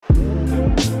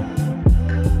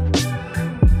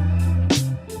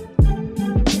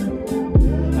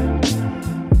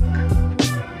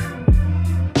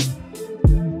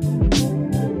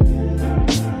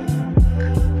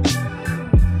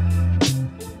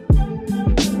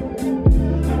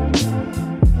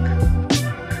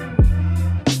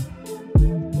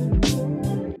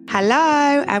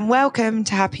Hello and welcome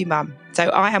to Happy Mum. So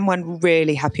I am one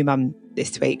really happy mum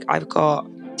this week. I've got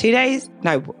 2 days,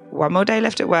 one more day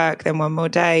left at work, then one more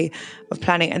day of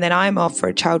planning, and then I'm off for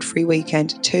a child-free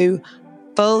weekend, 2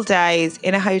 full days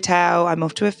in a hotel. I'm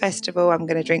off to a festival. I'm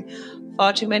going to drink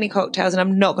far too many cocktails and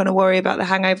I'm not going to worry about the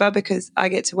hangover because I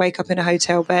get to wake up in a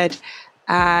hotel bed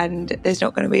and there's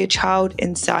not going to be a child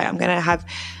in sight. I'm going to have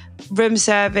room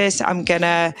service. I'm going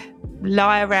to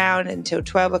lie around until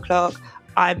 12 o'clock.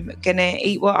 I'm going to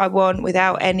eat what I want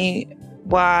without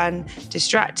anyone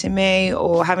distracting me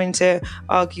or having to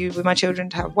argue with my children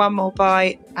to have one more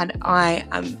bite. And I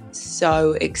am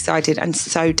so excited and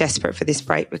so desperate for this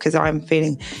break because I'm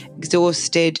feeling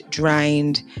exhausted,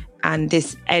 drained, and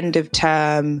this end of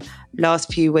term,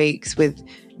 last few weeks with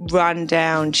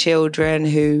run-down children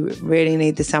who really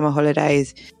need the summer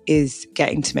holidays is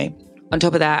getting to me. On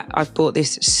top of that, I've bought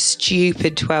this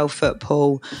stupid 12-foot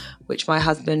pool, which my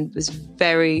husband was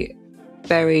very,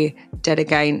 very dead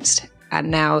against. And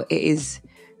now it is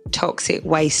toxic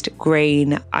waste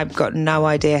green. I've got no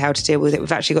idea how to deal with it.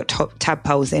 We've actually got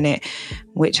tadpoles in it,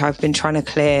 which I've been trying to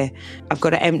clear. I've got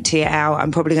to empty it out.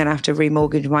 I'm probably going to have to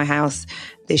remortgage my house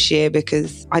this year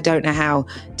because I don't know how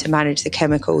to manage the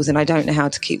chemicals and I don't know how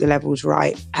to keep the levels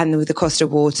right. And with the cost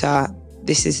of water,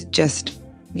 this is just...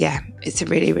 it's a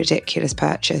really ridiculous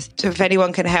purchase. So if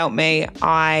anyone can help me,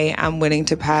 I am willing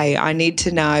to pay. I need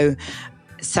to know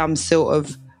some sort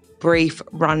of brief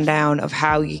rundown of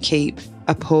how you keep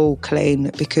a pool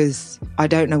clean because I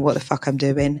don't know what the fuck I'm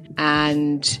doing.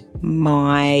 And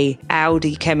my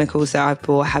Aldi chemicals that I've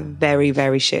bought have very,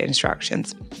 very shit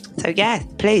instructions. So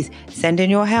please send in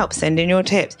your help, send in your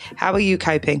tips. How are you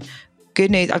coping?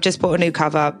 Good news, I've just bought a new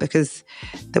cover because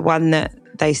the one that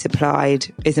they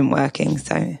supplied isn't working.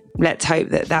 So let's hope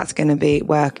that that's going to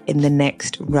work in the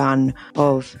next run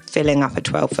of filling up a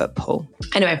 12-foot pool.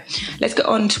 Anyway, let's get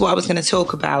on to what I was going to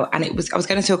talk about. And I was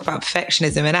going to talk about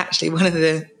perfectionism. And actually one of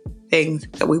the things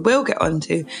that we will get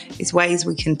onto is ways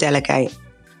we can delegate.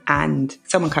 And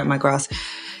someone cutting my grass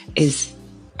is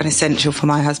an essential for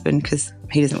my husband because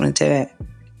he doesn't want to do it.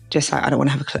 Just like I don't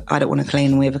want to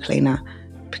clean with a cleaner,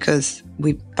 because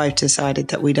we both decided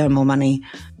that we'd earn more money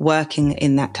working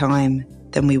in that time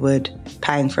than we would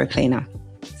paying for a cleaner.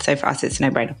 So for us, it's a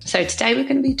no-brainer. So today we're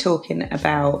going to be talking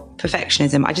about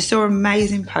perfectionism. I just saw an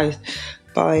amazing post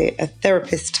by a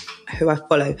therapist who I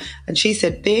follow, and she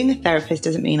said, being a therapist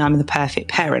doesn't mean I'm the perfect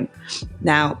parent.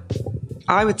 Now,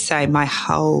 I would say my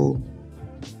whole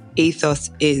ethos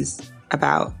is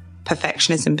about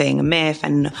perfectionism being a myth,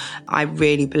 and I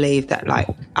really believe that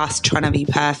us trying to be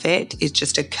perfect is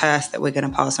just a curse that we're going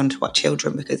to pass on to our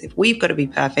children, because if we've got to be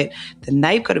perfect, then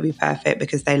they've got to be perfect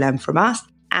because they learn from us,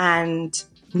 and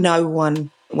no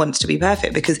one wants to be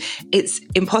perfect because it's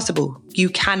impossible. You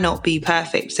cannot be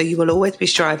perfect, so you will always be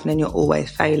striving and you're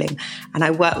always failing. And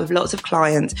I work with lots of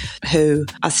clients who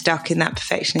are stuck in that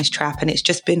perfectionist trap, and it's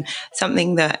just been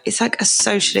something that it's like a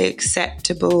socially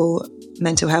acceptable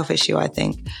mental health issue, I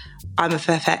think. I'm a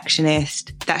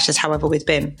perfectionist. That's just how I've always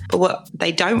been. But what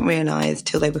they don't realise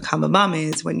till they become a mum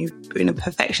is when you've been a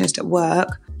perfectionist at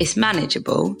work, it's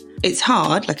manageable. It's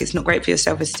hard, it's not great for your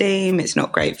self-esteem. It's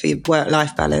not great for your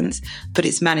work-life balance, but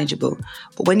it's manageable.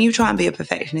 But when you try and be a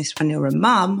perfectionist when you're a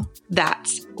mum,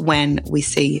 that's when we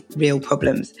see real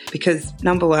problems. Because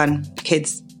number one,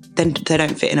 kids, then they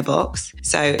don't fit in a box.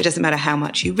 So it doesn't matter how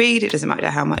much you read, it doesn't matter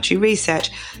how much you research,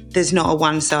 there's not a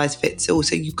one size fits all.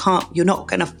 So you're not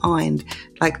going to find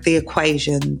the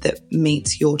equation that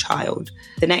meets your child.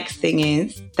 The next thing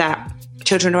is that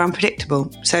children are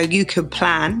unpredictable. So you could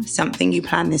plan something, you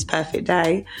plan this perfect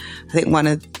day. I think one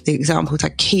of the examples I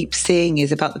keep seeing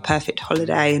is about the perfect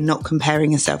holiday and not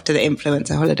comparing yourself to the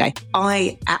influencer holiday.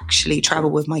 I actually travel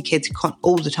with my kids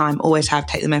all the time, always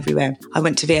take them everywhere. I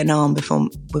went to Vietnam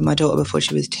with my daughter before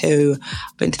she was 2.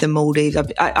 I've been to the Maldives.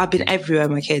 I've been everywhere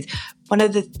with my kids. One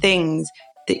of the things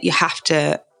that you have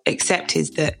to accept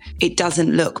is that it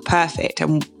doesn't look perfect.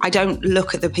 And I don't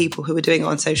look at the people who are doing it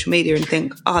on social media and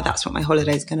think, oh, that's what my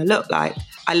holiday is going to look like.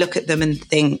 I look at them and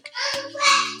think,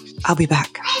 I'll be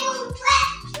back.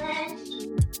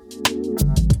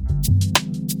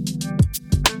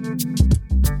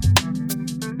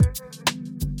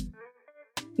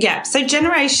 So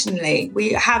generationally,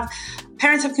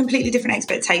 parents have completely different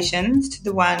expectations to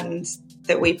the ones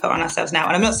that we put on ourselves now.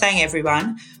 And I'm not saying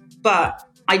everyone, but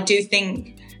I do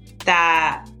think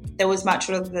that there was much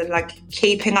of the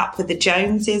keeping up with the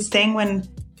Joneses thing when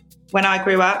I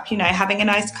grew up, having a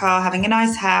nice car, having a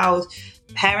nice house,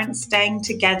 parents staying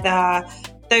together,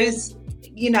 those,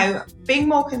 being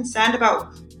more concerned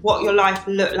about what your life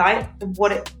looked like than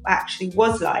what it actually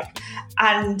was like.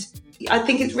 And I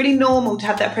think it's really normal to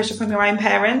have that pressure from your own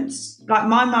parents. Like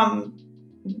my mum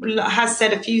has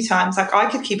said a few times, like, I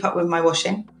could keep up with my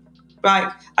washing.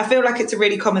 Like, I feel like it's a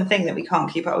really common thing that we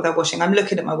can't keep up with our washing. I'm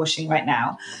looking at my washing right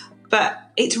now, but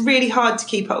it's really hard to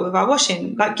keep up with our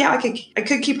washing. Like, yeah, I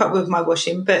could keep up with my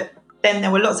washing, but then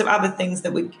there were lots of other things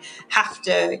that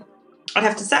I'd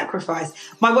have to sacrifice.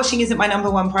 My washing isn't my number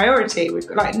one priority.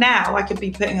 Like now, I could be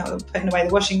putting away the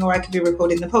washing, or I could be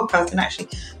recording the podcast. And actually,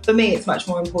 for me, it's much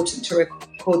more important to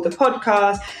record the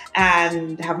podcast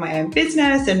and have my own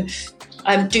business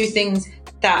and do things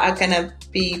that are going to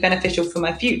be beneficial for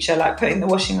my future, like putting the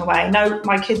washing away. No,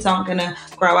 my kids aren't going to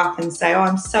grow up and say, oh,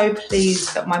 I'm so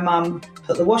pleased that my mum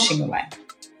put the washing away.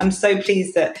 I'm so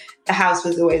pleased that the house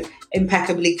was always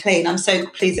impeccably clean. I'm so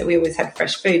pleased that we always had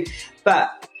fresh food.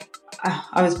 But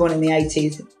I was born in the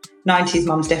 80s. 90s,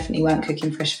 mums definitely weren't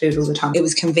cooking fresh food all the time. It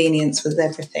was convenience was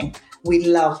everything. We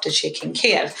loved a chicken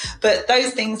Kiev. But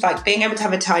those things like being able to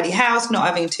have a tidy house, not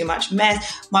having too much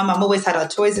mess. My mum always had our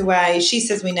toys away. She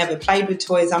says we never played with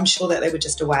toys. I'm sure that they were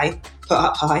just away, put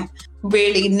up high.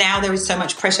 Really, now there is so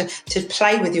much pressure to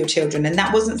play with your children. And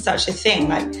that wasn't such a thing.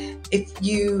 Like if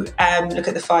you look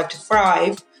at the 5 to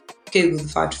Thrive, Google the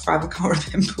 5 to Thrive, I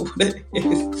can't remember what it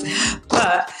is.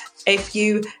 But if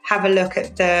you have a look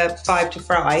at the 5 to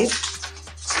Thrive,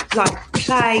 like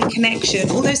play, connection,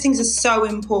 all those things are so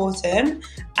important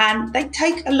and they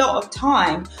take a lot of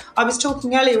time. I was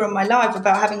talking earlier on my live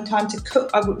about having time to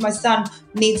cook. My son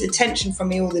needs attention from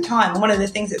me all the time. And one of the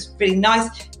things that's really nice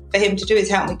for him to do is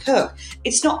help me cook.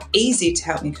 It's not easy to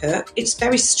help me cook. It's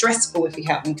very stressful if you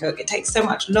help me cook. It takes so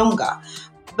much longer.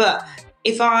 But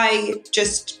if I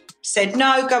just said,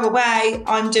 no, go away,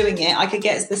 I'm doing it, I could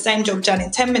get the same job done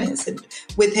in 10 minutes, and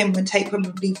with him would take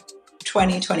probably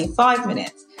 20, 25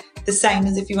 minutes. The same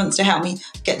as if he wants to help me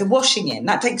get the washing in.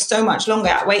 That takes so much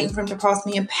longer, waiting for him to pass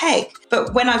me a peg.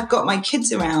 But when I've got my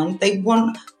kids around, they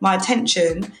want my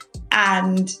attention.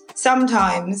 And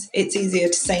sometimes it's easier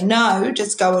to say, no,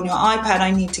 just go on your iPad.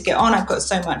 I need to get on. I've got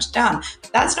so much done.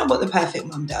 That's not what the perfect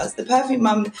mum does. The perfect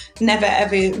mum never,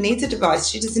 ever needs a device.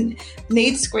 She doesn't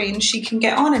need screens. She can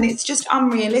get on. And it's just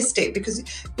unrealistic because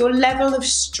your level of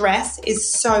stress is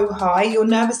so high. Your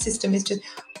nervous system is just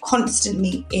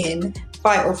constantly in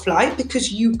fight or flight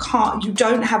because you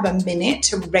don't have a minute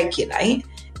to regulate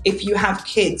if you have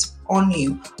kids on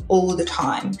you all the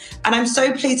time. And I'm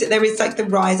so pleased that there is like the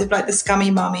rise of like the scummy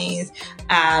mummies,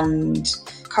 and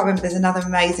I can't remember, there's another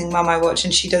amazing mum I watch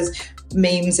and she does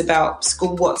memes about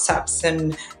school WhatsApps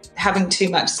and having too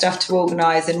much stuff to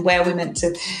organise and where's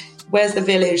the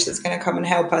village that's going to come and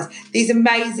help us. These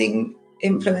amazing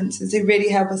influencers who really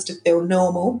help us to feel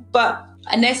normal. But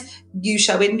unless you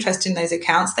show interest in those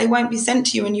accounts, they won't be sent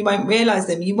to you and you won't realise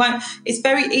them. It's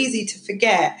very easy to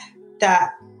forget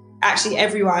that actually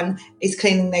everyone is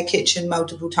cleaning their kitchen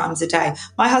multiple times a day.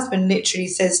 My husband literally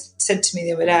said to me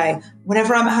the other day,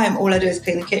 whenever I'm at home, all I do is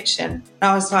clean the kitchen. And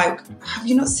I was like, have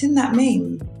you not seen that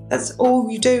meme? That's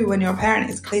all you do when you're a parent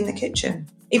is clean the kitchen.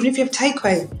 Even if you have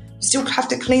takeaway, you still have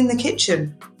to clean the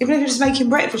kitchen. Even if you're just making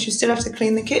breakfast, you still have to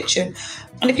clean the kitchen.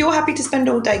 And if you're happy to spend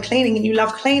all day cleaning and you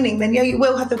love cleaning, then yeah, you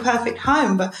will have the perfect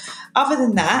home. But other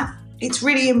than that, it's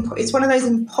one of those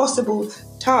impossible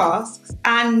tasks.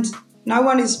 And no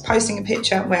one is posting a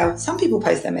picture. Well, some people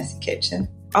post their messy kitchen.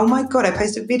 Oh my God, I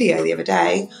posted a video the other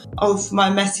day of my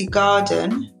messy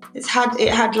garden. It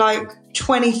had like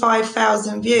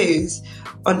 25,000 views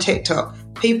on TikTok.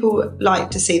 People like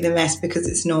to see the mess because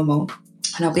it's normal.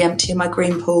 And I'll be emptying my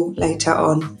green pool later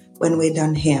on when we're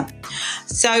done here.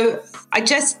 So I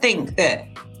just think that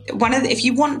if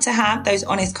you want to have those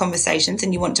honest conversations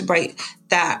and you want to break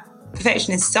that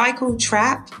perfectionist cycle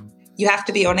trap, you have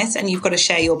to be honest and you've got to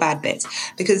share your bad bits.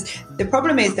 Because the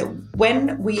problem is that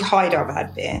when we hide our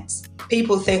bad bits,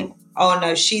 people think, oh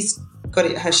no, she's got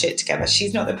her shit together.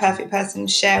 She's not the perfect person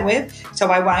to share with, so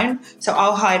I won't. So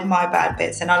I'll hide my bad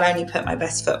bits and I'll only put my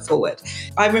best foot forward.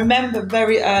 I remember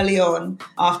very early on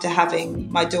after having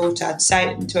my daughter, I'd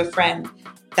say to a friend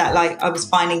that like I was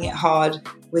finding it hard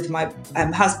with my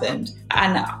husband.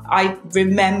 And I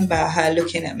remember her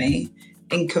looking at me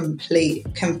in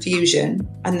complete confusion.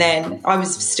 And then I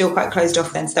was still quite closed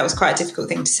off then, so that was quite a difficult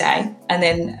thing to say. And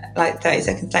then like 30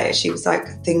 seconds later, she was like,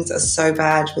 things are so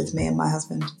bad with me and my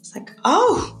husband. It's like,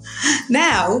 oh,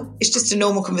 now it's just a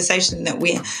normal conversation that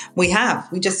we have.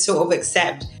 We just sort of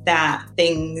accept that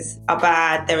things are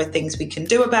bad. There are things we can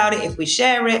do about it if we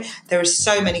share it. There are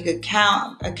so many good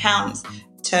accounts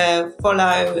to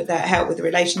follow that help with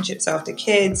relationships after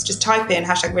kids. Just type in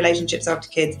 #relationships after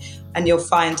kids and you'll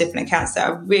find different accounts that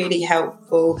are really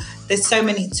helpful. There's so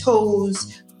many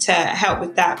tools to help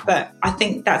with that. But I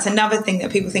think that's another thing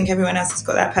that people think everyone else has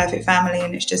got that perfect family,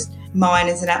 and it's just mine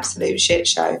is an absolute shit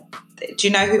show. Do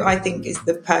you know who I think is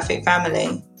the perfect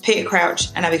family? Peter Crouch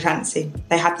and Abby Clancy.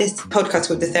 They have this podcast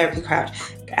called The Therapy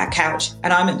Crouch,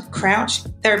 and I'm a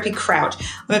Therapy Crouch.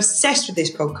 I'm obsessed with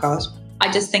this podcast.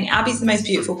 I just think Abby's the most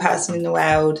beautiful person in the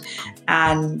world,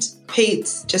 and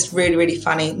Pete's just really, really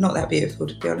funny. Not that beautiful,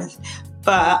 to be honest.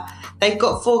 But they've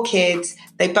got 4 kids.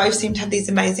 They both seem to have these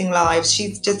amazing lives.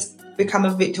 She's just become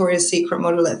a Victoria's Secret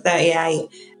model at 38.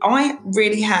 I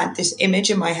really had this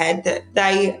image in my head that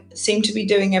they seem to be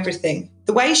doing everything.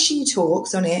 The way she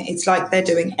talks on it, it's like they're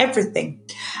doing everything.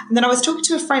 And then I was talking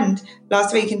to a friend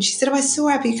last week, and she said, I saw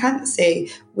Abby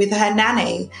Clancy with her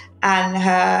nanny and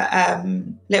her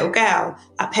little girl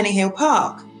at Penny Hill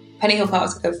Park. Penny Hill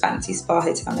Park's like a fancy spa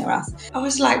hotel near us. I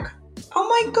was like, oh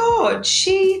my God,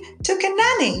 she took a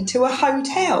nanny to a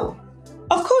hotel.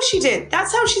 Of course she did.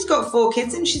 That's how she's got 4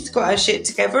 kids, and she's got her shit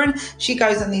together, and she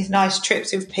goes on these nice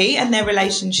trips with Pete, and their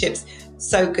relationship's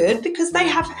so good because they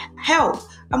have help,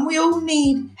 and we all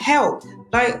need help.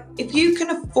 Like, if you can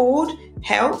afford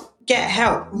help, get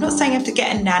help. I'm not saying you have to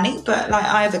get a nanny, but like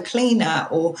I have a cleaner,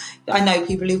 or I know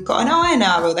people who've got an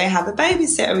ironer, or they have a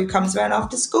babysitter who comes around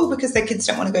after school because their kids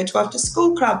don't want to go to after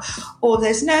school club, or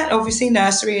there's obviously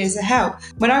nursery is a help.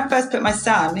 When I first put my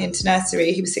son into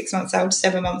nursery, he was 6 months old,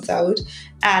 7 months old,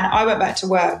 and I went back to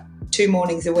work 2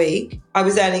 mornings a week. I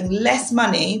was earning less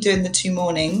money doing the 2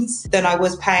 mornings than I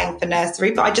was paying for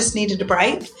nursery, but I just needed a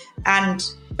break. And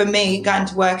for me, going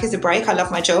to work is a break. I love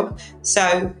my job.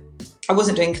 So I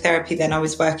wasn't doing therapy then, I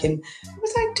was working. What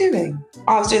was I doing?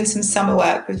 I was doing some summer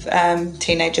work with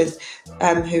teenagers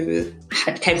who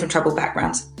came from troubled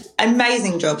backgrounds.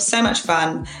 Amazing job, so much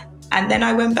fun. And then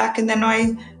I went back, and then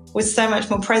I was so much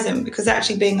more present, because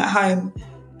actually being at home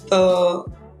for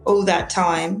all that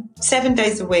time, 7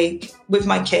 days a week with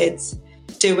my kids,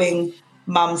 doing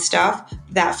mum stuff,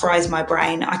 that fries my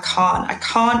brain. I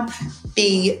can't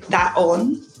be that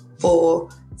on for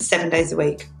 7 days a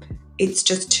week. It's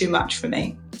just too much for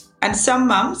me. And some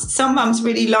mums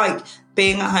really like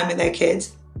being at home with their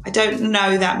kids. I don't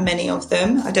know that many of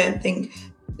them. I don't think,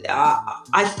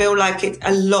 I feel like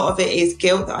a lot of it is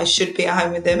guilt that I should be at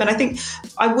home with them. And I think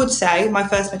I would say my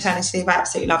first maternity leave, I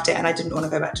absolutely loved it, and I didn't want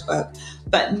to go back to work.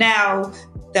 But now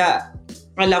that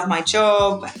I love my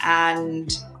job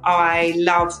and I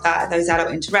love those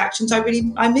adult interactions, I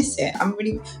miss it. I'm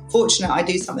really fortunate I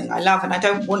do something I love, and I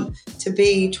don't want to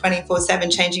be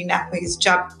 24/7 changing nappies,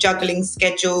 juggling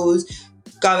schedules,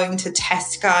 going to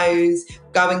Tesco's,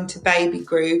 going to baby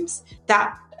groups,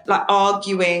 that like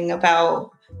arguing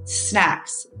about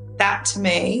snacks. That to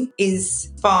me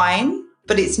is fine,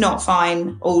 but it's not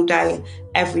fine all day,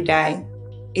 every day.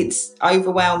 It's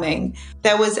overwhelming.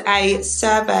 There was a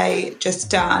survey just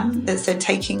done that said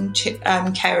taking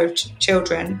care of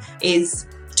children is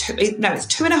it's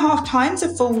 2.5 times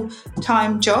a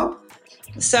full-time job.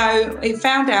 So it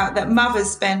found out that mothers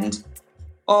spend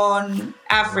on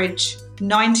average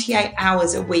 98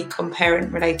 hours a week on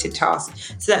parent-related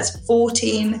tasks. So that's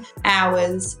 14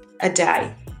 hours a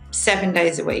day, 7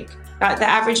 days a week. Like the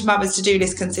average mother's to-do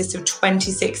list consists of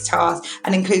 26 tasks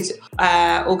and includes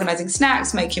organising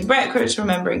snacks, making breakfast,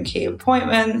 remembering key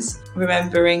appointments,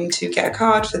 remembering to get a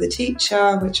card for the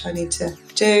teacher, which I need to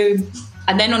do.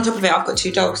 And then on top of it, I've got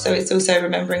 2 dogs, so it's also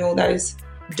remembering all those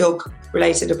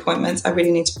dog-related appointments. I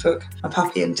really need to book my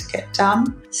puppy in to get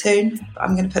done soon.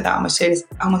 I'm going to put that on my to-do list.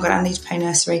 Oh my God, I need to pay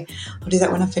nursery. I'll do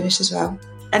that when I finish as well.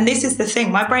 And this is the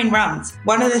thing, my brain runs.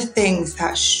 One of the things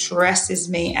that stresses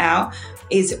me out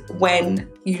is when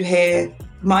you hear,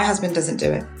 my husband doesn't do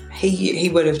it. He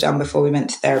would have done before we went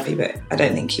to therapy, but I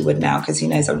don't think he would now, because he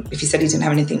knows if he said he didn't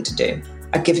have anything to do,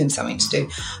 I'd give him something to do.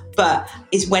 But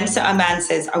it's when a man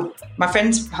says, my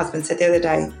friend's husband said the other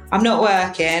day, I'm not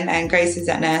working and Grace is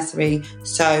at nursery,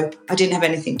 so I didn't have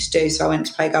anything to do, so I went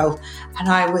to play golf. And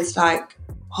I was like,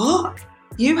 what?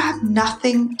 You have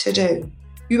nothing to do.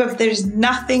 There's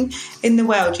nothing in the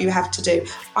world you have to do.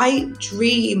 I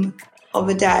dream of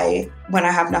a day when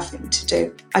I have nothing to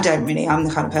do. I don't really. I'm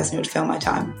the kind of person who would fill my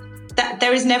time.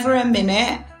 There is never a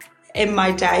minute in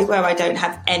my day where I don't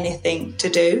have anything to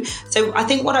do. So I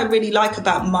think what I really like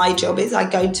about my job is I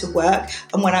go to work,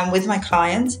 and when I'm with my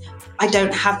clients, I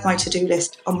don't have my to-do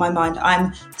list on my mind.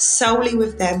 I'm solely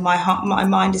with them. My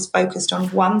mind is focused on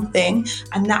one thing,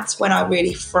 and that's when I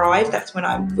really thrive. That's when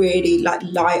I really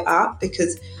light up,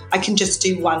 because I can just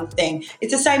do one thing.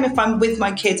 It's the same if I'm with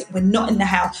my kids. We're not in the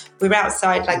house. We're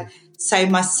outside. Like, say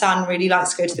my son really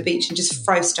likes to go to the beach and just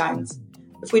throw stones.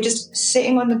 If we're just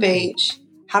sitting on the beach,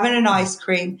 having an ice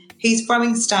cream, he's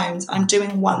throwing stones, I'm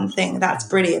doing one thing. That's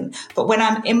brilliant. But when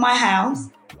I'm in my house,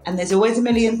 and there's always a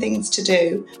million things to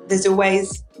do, there's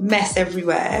always mess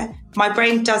everywhere, my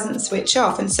brain doesn't switch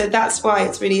off. And so that's why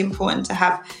it's really important to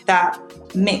have that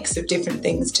mix of different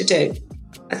things to do.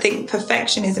 I think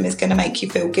perfectionism is going to make you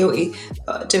feel guilty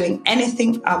doing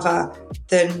anything other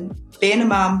than being a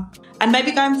mum and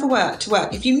maybe going to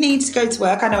work. If you need to go to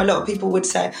work, I know a lot of people would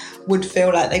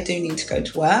feel like they do need to go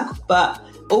to work, but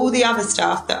all the other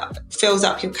stuff that fills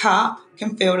up your cup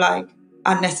can feel like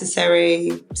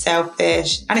unnecessary,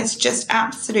 selfish, and it's just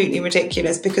absolutely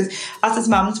ridiculous because us as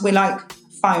mums, we're like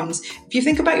phones. If you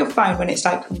think about your phone when it's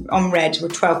like on red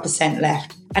with 12%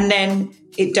 left and then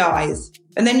it dies,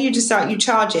 and then you decide you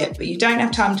charge it, but you don't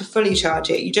have time to fully charge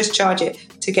it. You just charge it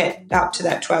to get up to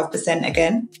that 12%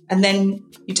 again. And then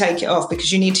you take it off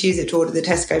because you need to use it to order the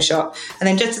Tesco shop. And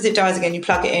then just as it dies again, you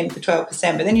plug it in for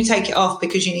 12%. But then you take it off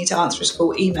because you need to answer a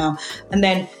school email. And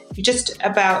then you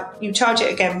charge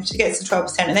it again to get to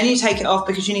 12%. And then you take it off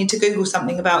because you need to Google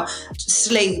something about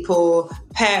sleep or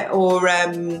pet or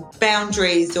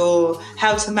boundaries or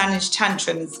how to manage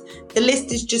tantrums. The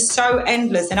list is just so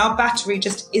endless and our battery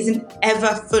just isn't ever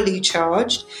fully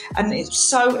charged. And it's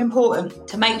so important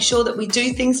to make sure that we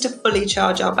do things to fully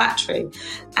charge our battery.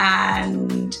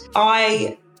 And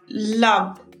I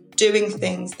love doing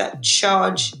things that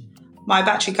charge my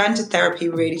battery. Going to therapy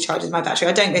really charges my battery.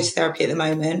 I don't go to therapy at the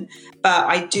moment, but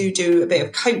I do a bit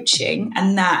of coaching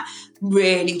and that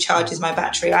really charges my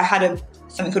battery. I had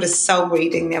something called a soul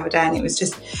reading the other day, and it was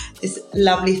just this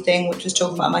lovely thing which was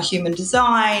talking about my human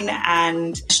design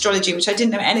and astrology, which I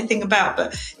didn't know anything about,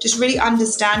 but just really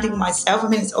understanding myself. I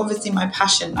mean, it's obviously my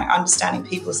passion, like understanding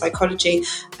people's psychology,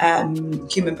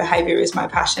 human behaviour is my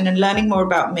passion, and learning more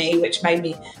about me, which made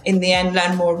me in the end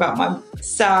learn more about my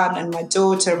son and my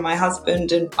daughter and my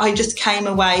husband. And I just came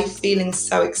away feeling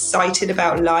so excited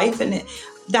about life, and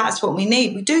that's what we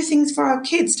need. We do things for our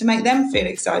kids to make them feel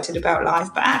excited about life.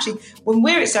 But actually, when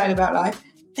we're excited about life,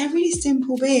 they're really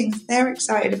simple beings. They're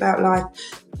excited about life.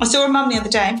 I saw a mum the other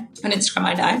day on Instagram,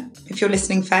 I know. If you're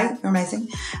listening, Faye, you're amazing.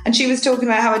 And she was talking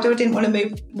about how her daughter didn't want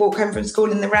to walk home from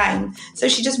school in the rain. So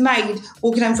she just made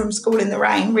walking home from school in the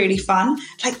rain really fun.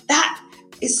 Like that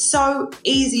is so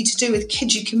easy to do with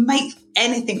kids. You can make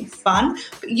anything fun,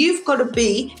 but you've got to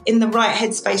be in the right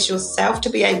headspace yourself to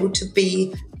be able to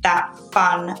be that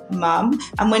fun mum.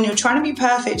 And when you're trying to be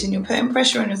perfect and you're putting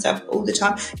pressure on yourself all the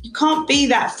time, you can't be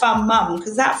that fun mum,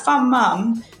 because that fun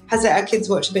mum has let her kids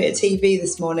watch a bit of TV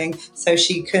this morning so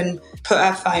she can put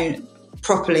her phone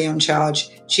properly on charge.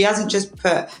 She hasn't just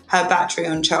put her battery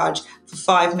on charge for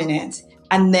 5 minutes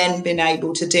and then been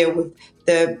able to deal with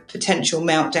the potential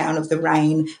meltdown of the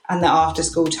rain and the after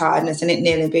school tiredness and it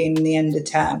nearly being the end of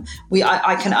term.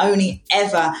 I can only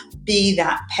ever be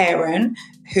that parent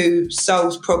who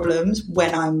solves problems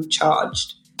when I'm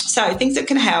charged. So things that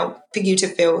can help for you to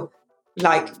feel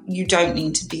like you don't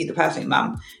need to be the perfect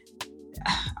mum.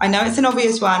 I know it's an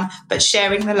obvious one, but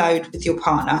sharing the load with your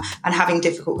partner and having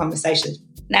difficult conversations.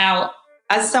 Now,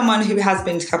 as someone who has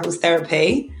been to couples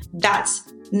therapy, that's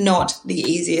not the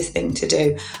easiest thing to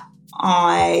do.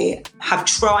 I have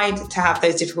tried to have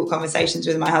those difficult conversations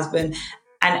with my husband,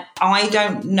 and I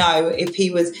don't know if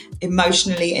he was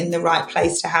emotionally in the right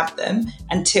place to have them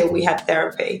until we had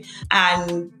therapy.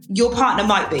 And your partner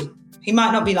might be. He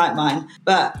might not be like mine.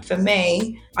 But for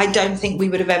me, I don't think we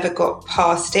would have ever got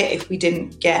past it if we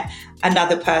didn't get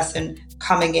another person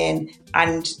coming in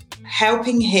and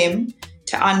helping him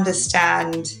to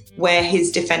understand where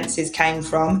his defences came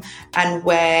from and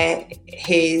where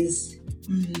his,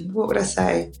 what would I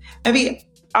say? Maybe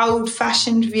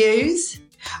old-fashioned views.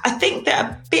 I think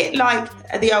that a bit like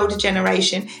the older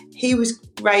generation, he was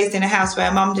raised in a house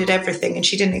where mum did everything and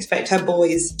she didn't expect her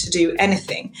boys to do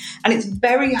anything. And it's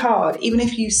very hard, even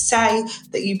if you say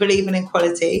that you believe in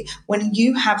equality, when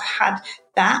you have had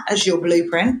that as your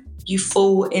blueprint, you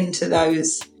fall into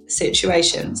those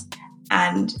situations.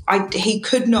 And he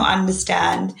could not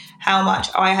understand how much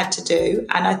I had to do.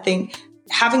 And I think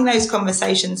having those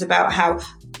conversations about how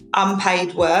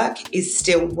unpaid work is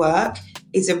still work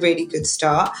is a really good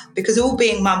start, because all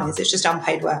being mum is, it's just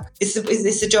unpaid work. It's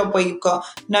a job where you've got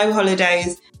no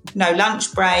holidays, no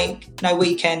lunch break, no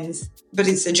weekends, but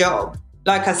it's a job.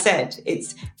 Like I said,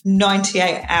 it's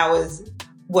 98 hours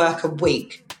work a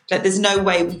week. Like there's no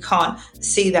way we can't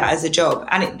see that as a job.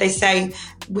 And they say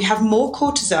we have more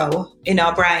cortisol in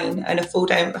our brain in a full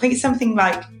day. I think it's something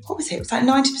like, what was it? It was like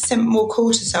 90% more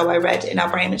cortisol I read in our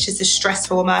brain, which is the stress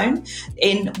hormone,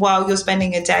 while you're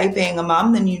spending a day being a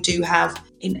mum than you do have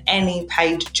in any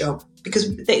paid job, because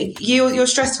your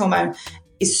stress hormone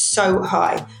is so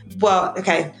high. Well,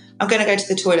 okay, I'm going to go to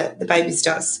the toilet. The baby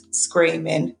starts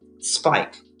screaming,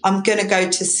 spike. I'm going to go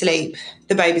to sleep.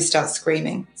 The baby starts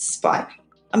screaming. Spike.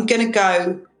 I'm going to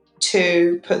go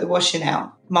to put the washing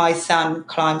out. My son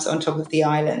climbs on top of the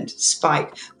island.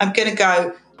 Spike. I'm going to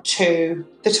go to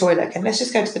the toilet again. Let's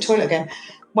just go to the toilet again.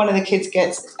 One of the kids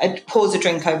pours a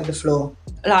drink over the floor.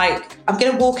 Like, I'm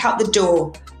going to walk out the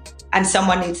door and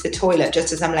someone needs the toilet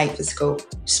just as I'm late for school.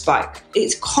 Spike.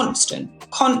 It's constant.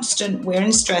 We're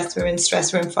in stress, we're in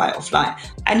fight or flight.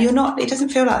 And it doesn't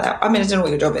feel like that. I mean, I don't know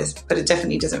what your job is, but it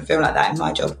definitely doesn't feel like that in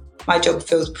my job. My job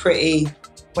feels pretty,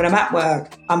 when I'm at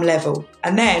work, I'm level.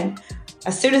 And then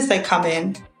as soon as they come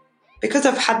in, because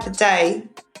I've had the day,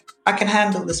 I can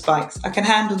handle the spikes. I can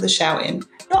handle the shouting.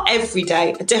 Not every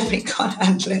day. I definitely can't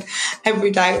handle it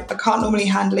every day. I can't normally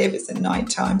handle it if it's at night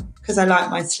time because I like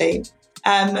my sleep.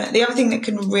 The other thing that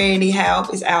can really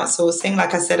help is outsourcing.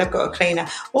 Like I said, I've got a cleaner.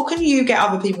 What can you get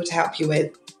other people to help you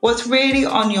with? What's really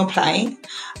on your plate?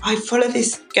 I follow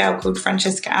this girl called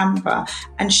Francesca Amber,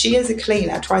 and she is a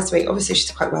cleaner twice a week. Obviously,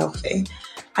 she's quite wealthy.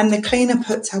 And the cleaner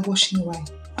puts her washing away.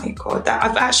 Oh my God,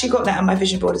 I've actually got that on my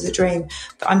vision board as a dream,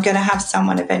 that I'm going to have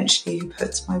someone eventually who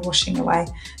puts my washing away.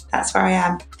 That's where I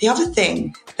am. The other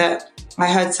thing that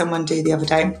I heard someone do the other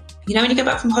day, when you go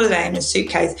back from holiday in a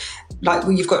suitcase, like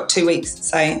you've got 2 weeks,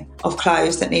 say, of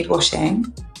clothes that need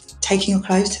washing, taking your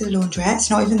clothes to the laundrette, it's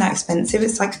not even that expensive.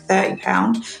 It's like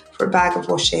 £30 for a bag of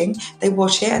washing. They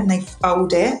wash it and they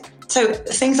fold it. So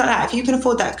things like that, if you can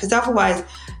afford that, because otherwise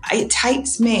it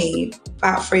takes me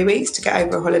about 3 weeks to get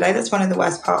over a holiday. That's one of the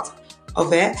worst parts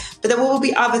of it. But there will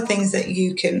be other things that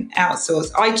you can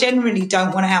outsource. I generally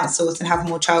don't want to outsource and have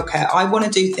more childcare. I want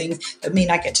to do things that mean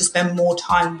I get to spend more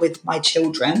time with my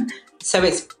children. So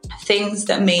it's things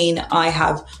that mean I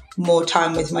have more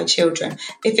time with my children.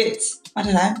 If it's, I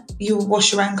don't know, you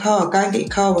wash your own car, go and get your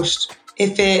car washed.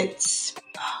 If it's,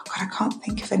 I can't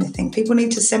think of anything. People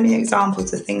need to send me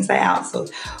examples of things they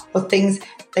outsource or things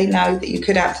they know that you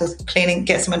could outsource. Cleaning,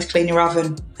 get someone to clean your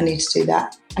oven. I need to do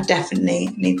that. I definitely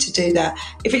need to do that.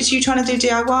 If it's you trying to do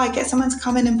DIY, get someone to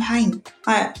come in and paint.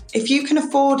 If you can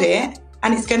afford it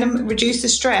and it's going to reduce the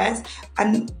stress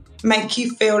and make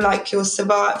you feel like you're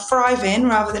thriving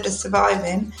rather than just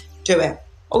surviving, do it.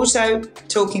 Also,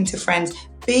 talking to friends.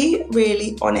 Be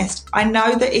really honest. I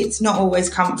know that it's not always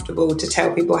comfortable to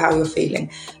tell people how you're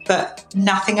feeling, but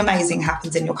nothing amazing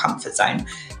happens in your comfort zone.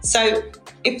 So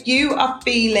if you are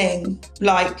feeling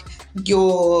like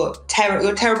you're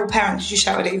terrible parent because you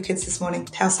shouted at your kids this morning,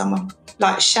 tell someone.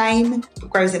 Like, shame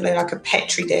grows in like a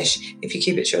Petri dish if you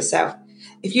keep it to yourself.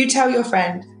 If you tell your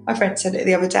friend, my friend said it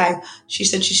the other day, she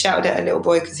said she shouted at a little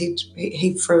boy because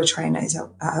he threw a train at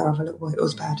her other little boy. It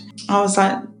was bad. I was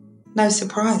like, no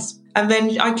surprise. And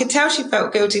then I could tell she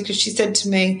felt guilty because she said to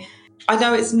me, I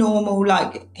know it's normal,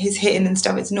 like his hitting and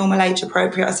stuff, it's normal age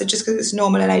appropriate. I said, just because it's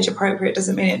normal and age appropriate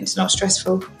doesn't mean it's not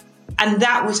stressful. And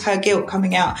that was her guilt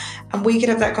coming out. And we could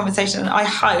have that conversation. And I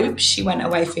hope she went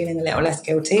away feeling a little less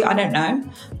guilty. I don't know.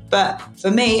 But for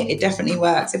me, it definitely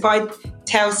works. If I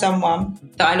tell someone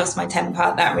that I lost my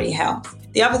temper, that really helps.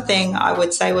 The other thing I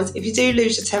would say was, if you do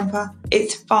lose your temper,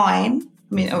 it's fine.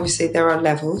 I mean, obviously there are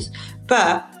levels,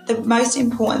 but the most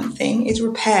important thing is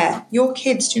repair. Your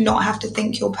kids do not have to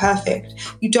think you're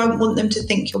perfect. You don't want them to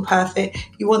think you're perfect.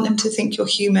 You want them to think you're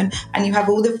human and you have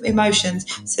all the emotions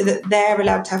so that they're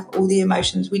allowed to have all the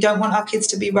emotions. We don't want our kids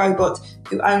to be robots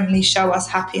who only show us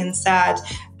happy and sad,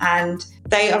 and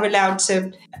they are allowed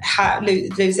to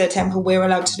lose their temper. We're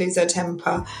allowed to lose our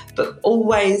temper, but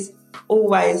always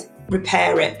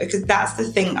repair it, because that's the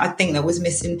thing I think that was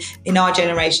missing in our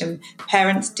generation.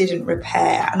 Parents didn't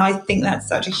repair, and I think that's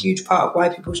such a huge part of why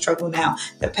people struggle now,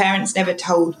 that parents never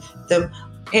told them.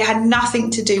 It had nothing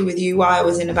to do with you why I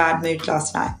was in a bad mood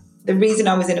last night. The reason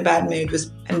I was in a bad mood was,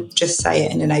 and just say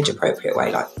it in an age appropriate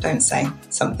way, like don't say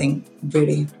something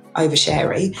really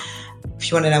oversharey. If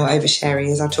you want to know what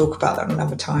oversharey is, I'll talk about that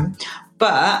another time.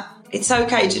 But it's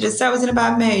okay to just say I was in a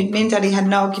bad mood. Me and Daddy had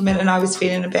an argument and I was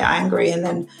feeling a bit angry, and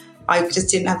then I just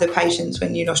didn't have the patience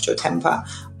when you lost your temper.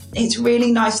 It's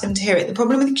really nice for them to hear it. The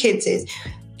problem with the kids is,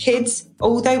 kids,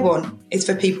 all they want is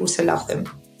for people to love them.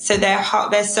 So their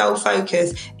sole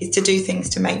focus is to do things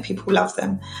to make people love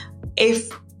them.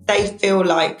 If they feel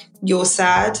like you're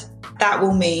sad, that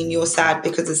will mean you're sad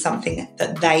because of something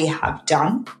that they have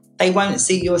done. They won't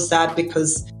see you're sad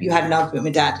because you had an argument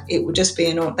with Dad. It will just be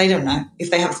they don't know,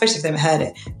 especially if they haven't heard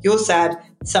it. You're sad,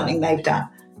 something they've done.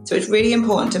 So it's really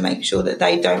important to make sure that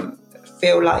they don't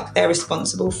feel like they're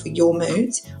responsible for your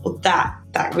moods, or that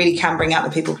really can bring out the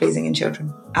people-pleasing in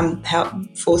children and help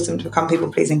force them to become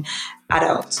people-pleasing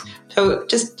adults. So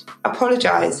just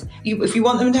apologise. If you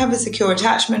want them to have a secure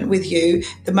attachment with you,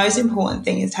 the most important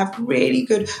thing is to have really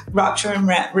good rupture and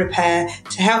repair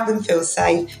to help them feel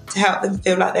safe, to help them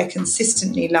feel like they're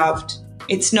consistently loved.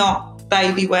 It's not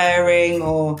baby wearing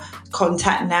or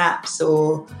contact naps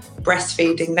or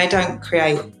breastfeeding.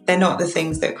 They're not the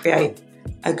things that create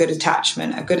a good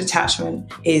attachment. A good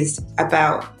attachment is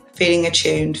about feeling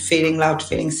attuned, feeling loved,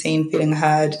 feeling seen, feeling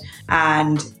heard,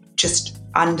 and just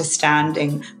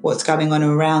understanding what's going on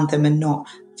around them and not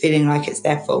feeling like it's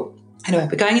their fault. Anyway,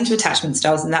 we're going into attachment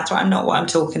styles, and that's not what I'm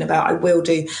talking about. I will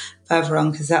do further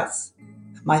on because that's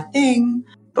my thing.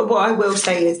 But what I will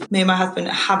say is me and my husband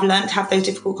have learned to have those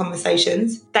difficult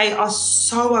conversations. They are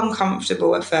so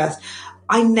uncomfortable at first.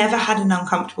 I never had an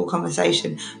uncomfortable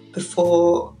conversation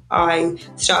before I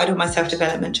started on my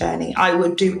self-development journey. I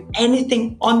would do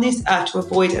anything on this earth to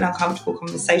avoid an uncomfortable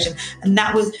conversation. And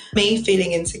that was me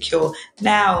feeling insecure.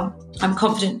 Now I'm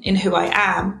confident in who I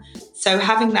am. So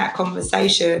having that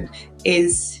conversation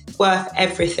is worth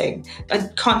everything. I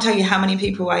can't tell you how many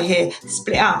people I hear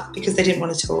split up because they didn't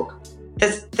want to talk.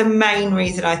 That's the main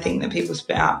reason I think that people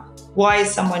split up. Why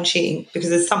is someone cheating? Because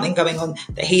there's something going on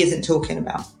that he isn't talking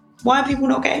about. Why are people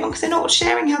not getting on? Because they're not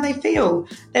sharing how they feel.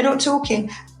 They're not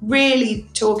really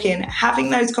talking,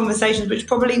 having those conversations, which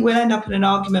probably will end up in an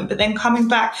argument, but then coming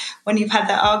back when you've had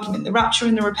that argument. The rupture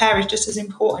and the repair is just as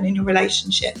important in your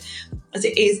relationship as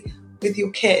it is with your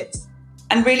kids.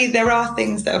 And really, there are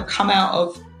things that have come out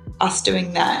of us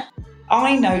doing that.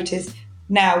 I notice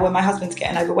now when my husband's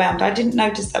getting overwhelmed. I didn't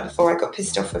notice that before. I got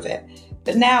pissed off of it.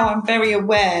 But now I'm very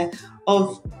aware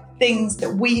of things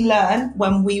that we learned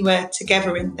when we were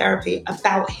together in therapy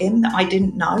about him that I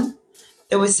didn't know.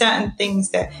 There were certain things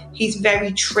that he's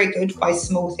very triggered by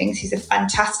small things. He's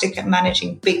fantastic at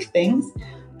managing big things,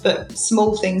 but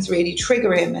small things really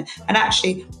trigger him. And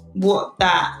actually what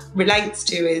that relates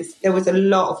to is there was a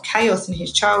lot of chaos in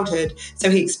his childhood,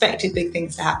 so he expected big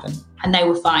things to happen and they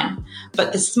were fine.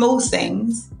 But the small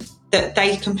things, that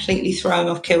they completely throw him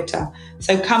off kilter.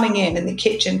 So coming in and the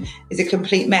kitchen is a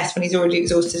complete mess when he's already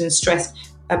exhausted and stressed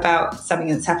about something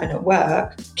that's happened at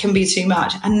work can be too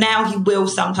much. And now he will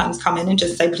sometimes come in and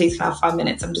just say, please can I have 5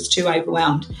 minutes? I'm just too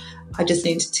overwhelmed. I just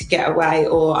need to get away,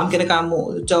 or I'm going to go and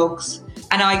walk the dogs.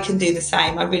 And I can do the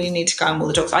same. I really need to go and walk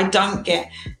the dogs. I don't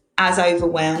get as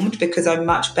overwhelmed because I'm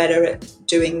much better at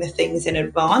doing the things in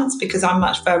advance because I'm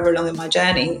much further along in my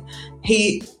journey.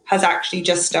 He has actually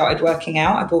just started working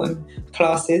out. I bought him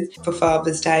classes for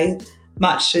Father's Day,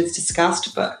 much as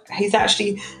discussed, but he's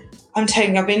actually, I'm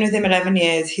telling you, I've been with him 11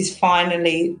 years. He's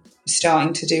finally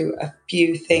starting to do a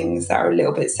few things that are a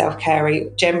little bit self-care-y.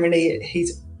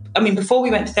 Generally, before we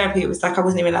went to therapy, it was like I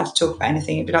wasn't even allowed to talk about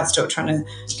anything. He'd be like, stop trying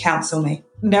to counsel me.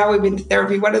 Now we've been to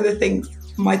therapy. One of the things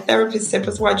my therapist said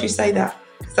was, why'd you say that?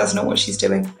 Because that's not what she's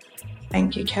doing.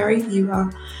 Thank you, Kerry. You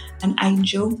are an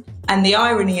angel. And the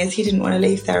irony is he didn't want to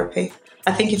leave therapy.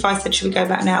 I think if I said, should we go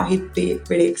back now, he'd be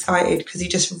really excited because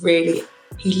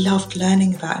he loved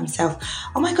learning about himself.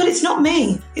 Oh my God, it's not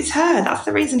me. It's her. That's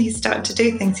the reason he's started to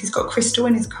do things. He's got a crystal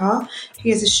in his car. He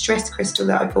has a stress crystal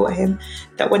that I bought him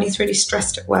that when he's really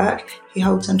stressed at work, he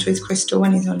holds onto his crystal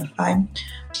when he's on the phone.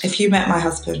 If you met my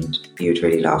husband, you would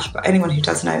really laugh. But anyone who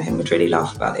does know him would really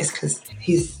laugh about this because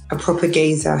he's a proper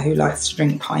geezer who likes to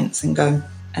drink pints and go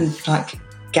and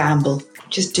gamble,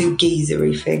 just do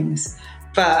geezery things.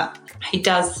 But he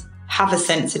does have a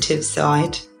sensitive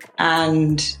side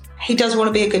and he does want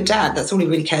to be a good dad. That's all he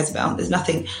really cares about. There's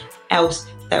nothing else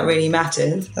that really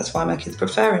matters. That's why my kids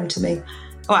prefer him to me.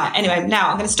 All right, anyway, now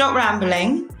I'm going to stop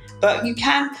rambling. But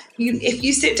if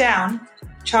you sit down,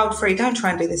 child-free, don't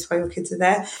try and do this while your kids are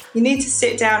there. You need to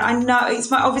sit down. I know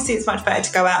obviously it's much better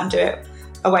to go out and do it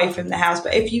away from the house.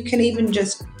 But if you can even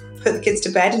just put the kids to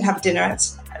bed and have dinner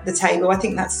at the table, I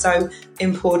think that's so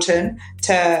important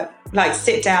to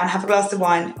sit down, have a glass of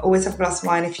wine. Always have a glass of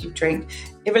wine if you drink.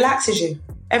 It relaxes you.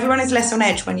 Everyone is less on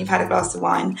edge when you've had a glass of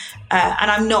wine.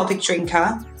 And I'm not a big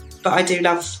drinker, but I do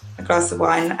love a glass of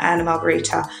wine and a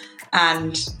margarita.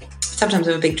 And sometimes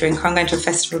I'm a big drinker. I'm going to a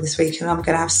festival this week and I'm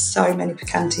going to have so many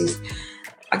picantis.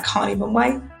 I can't even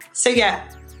wait. So yeah,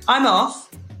 I'm off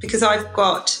because I've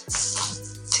got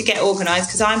to get organised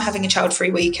because I'm having a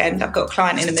child-free weekend. I've got a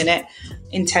client in a minute,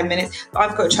 in 10 minutes.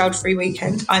 I've got a child-free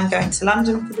weekend. I'm going to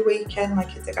London for the weekend. My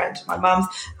kids are going to my mum's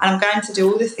and I'm going to do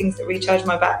all the things that recharge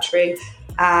my battery.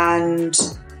 And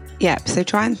yeah, so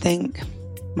try and think.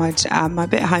 My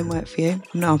bit of homework for you.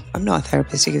 I'm not a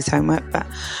therapist who gives homework, but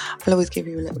I'll always give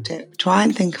you a little tip. Try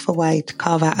and think of a way to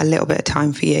carve out a little bit of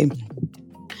time for you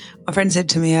My friend said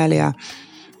to me earlier,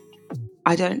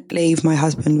 I don't leave my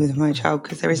husband with my child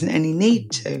because there isn't any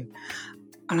need to.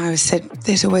 And I said,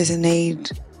 there's always a need.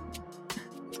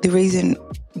 The reason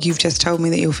you've just told me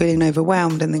that you're feeling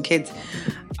overwhelmed and the kids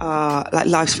are like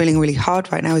life's feeling really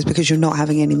hard right now is because you're not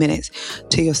having any minutes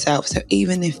to yourself. So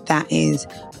even if that is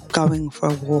going for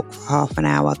a walk for half an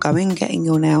hour, going getting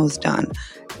your nails done,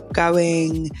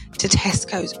 going to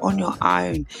Tesco's on your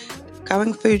own,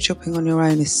 going food shopping on your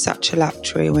own is such a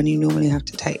luxury when you normally have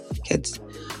to take kids.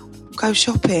 Go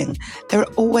shopping. There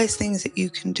are always things that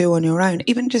you can do on your own.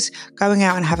 Even just going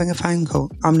out and having a phone call.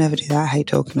 I'll never do that. I hate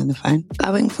talking on the phone.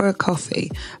 Going for a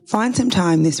coffee. Find some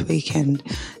time this weekend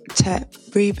to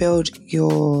rebuild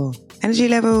your energy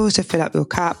levels, to fill up your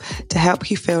cup, to help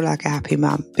you feel like a happy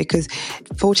mum. Because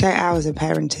 48 hours of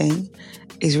parenting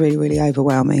is really, really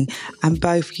overwhelming. And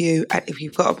both you, if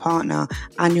you've got a partner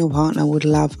and your partner, would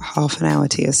love half an hour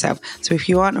to yourself. So if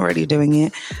you aren't already doing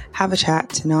it, have a chat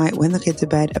tonight when the kids are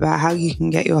bed about how you can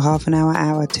get your half an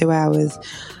hour, 2 hours.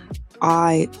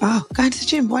 Going to the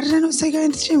gym. Why did I not say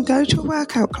going to the gym? Go to a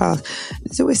workout class.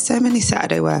 There's always so many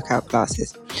Saturday workout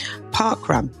classes. Park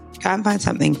run. Go and find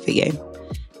something for you.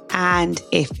 And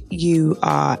if you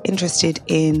are interested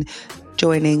in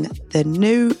joining the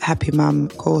new Happy Mum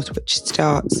course, which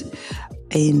starts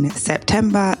in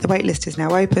September. The waitlist is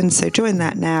now open, so join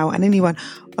that now. And anyone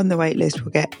on the waitlist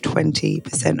will get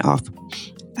 20% off.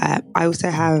 I also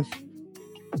have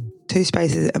 2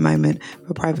 spaces at the moment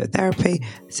for private therapy.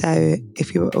 So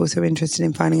if you're also interested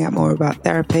in finding out more about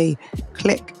therapy,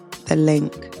 click the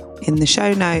link in the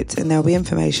show notes and there'll be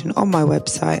information on my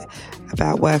website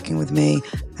about working with me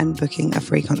and booking a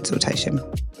free consultation.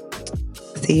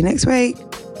 See you next week.